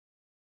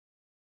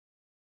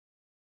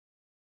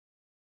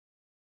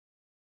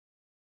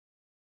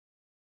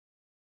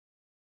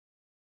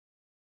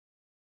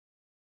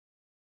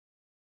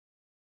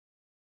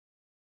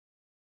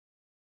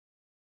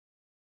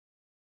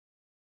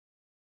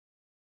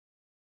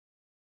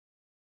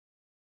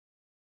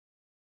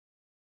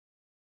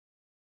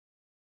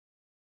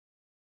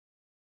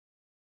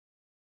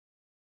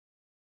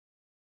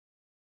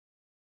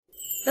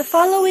The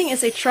following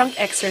is a trunk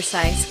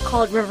exercise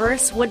called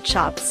reverse wood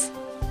chops,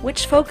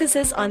 which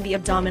focuses on the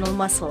abdominal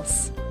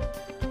muscles.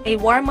 A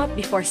warm-up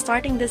before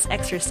starting this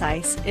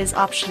exercise is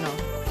optional.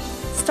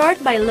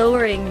 Start by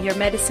lowering your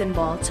medicine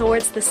ball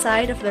towards the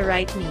side of the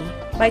right knee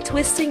by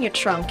twisting your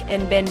trunk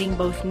and bending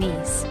both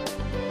knees.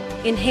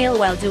 Inhale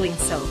while doing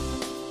so.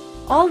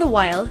 All the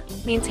while,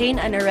 maintain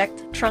an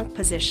erect trunk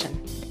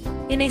position.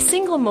 In a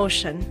single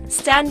motion,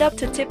 stand up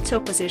to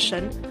tiptoe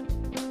position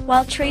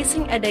while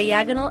tracing a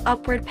diagonal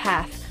upward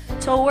path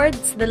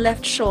towards the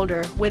left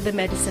shoulder with the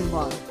medicine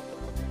ball.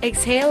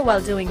 Exhale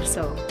while doing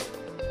so.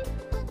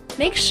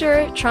 Make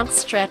sure trunk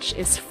stretch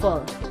is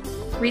full.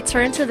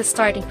 Return to the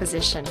starting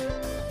position.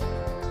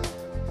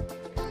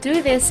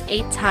 Do this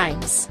 8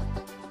 times.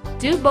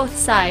 Do both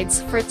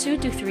sides for 2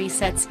 to 3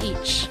 sets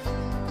each.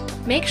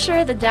 Make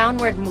sure the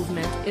downward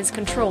movement is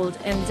controlled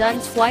and done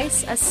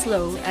twice as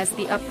slow as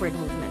the upward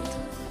movement.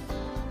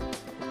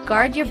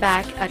 Guard your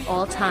back at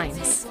all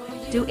times.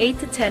 Do 8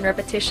 to 10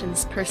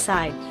 repetitions per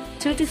side.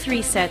 2 to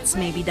 3 sets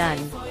may be done.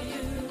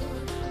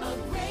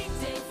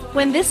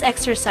 When this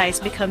exercise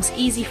becomes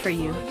easy for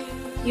you,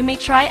 you may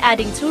try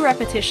adding 2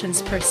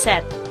 repetitions per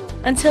set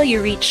until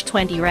you reach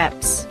 20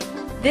 reps.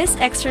 This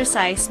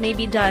exercise may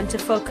be done to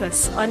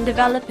focus on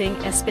developing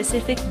a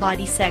specific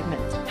body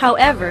segment.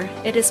 However,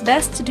 it is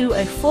best to do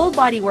a full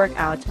body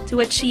workout to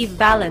achieve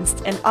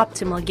balanced and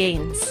optimal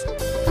gains.